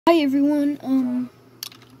Hi everyone,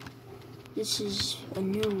 this is a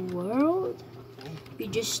new world. We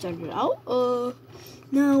just started out.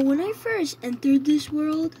 Now when I first entered this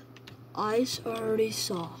world, I already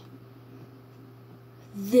saw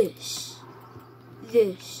this.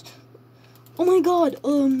 Oh my god,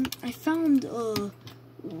 I found, oh,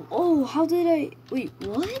 how did I, wait,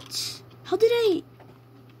 what? How did I,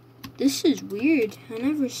 this is weird. I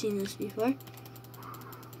never seen this before.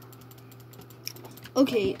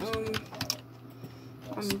 Okay,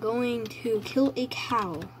 I'm going to kill a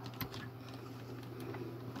cow.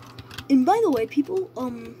 And by the way, people,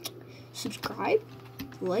 subscribe,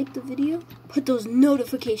 like the video, put those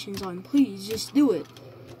notifications on, please, just do it.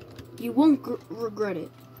 You won't regret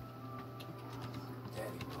it.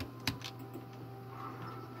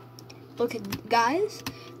 Okay, guys,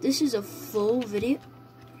 this is a full video.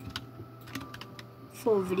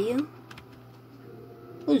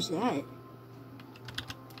 What is that?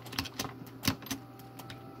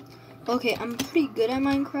 Okay, I'm pretty good at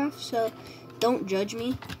Minecraft, so don't judge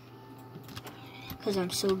me, because I'm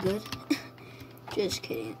so good. Just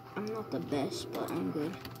kidding. I'm not the best, but I'm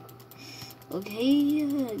good. Okay,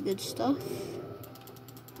 good stuff.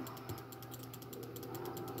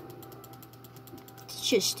 Let's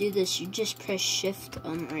just do this. You just press shift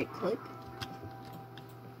right click.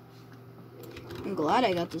 I'm glad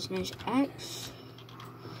I got this nice axe.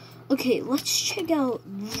 Okay, let's check out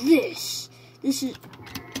this. This is...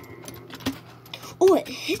 Oh, it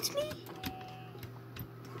hit me?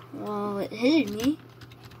 Well, it hit me,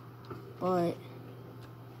 but...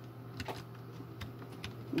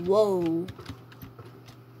 Whoa.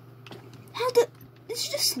 How the... It's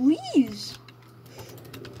just leaves.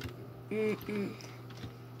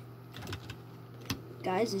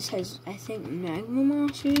 Guys, this has, I think, magma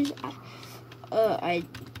monsters. I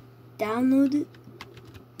downloaded...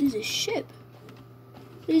 There's a ship.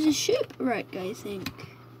 There's a shipwreck, I think.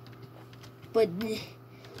 But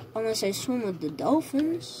unless I swim with the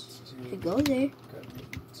dolphins, I could go there.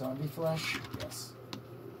 Zombie flesh? Yes.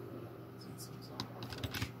 Some zombie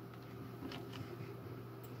flesh.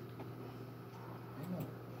 I know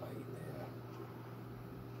light there.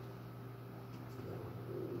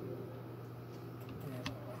 Yeah,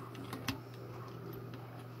 no light here.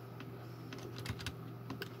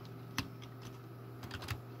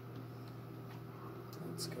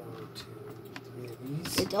 Let's go to 3 of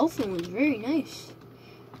these. The dolphin was very nice.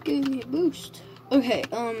 Gave me a boost. Okay,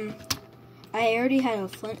 I already had a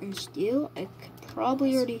flint and steel. I could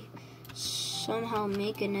probably already somehow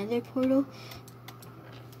make another portal.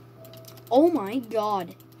 Oh my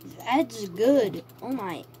god, that's good. Oh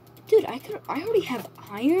my, dude, I already have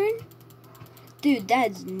iron? Dude,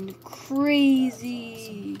 that's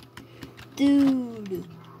crazy. Dude.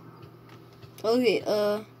 Okay,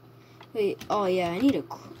 wait, oh yeah, I need a...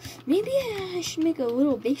 Maybe I should make a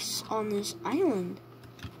little base on this island.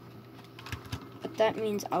 But that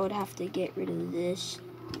means I would have to get rid of this.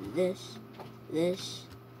 Yeah,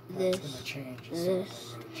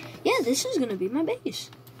 this is gonna be my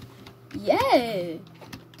base. Yeah!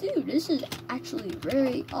 Dude, this is actually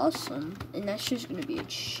very awesome. And that's just gonna be a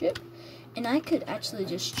chip. And I could actually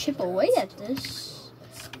just chip away at this.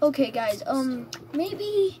 Okay, guys,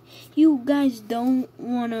 maybe you guys don't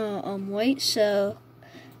wanna, wait, so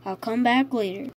I'll come back later.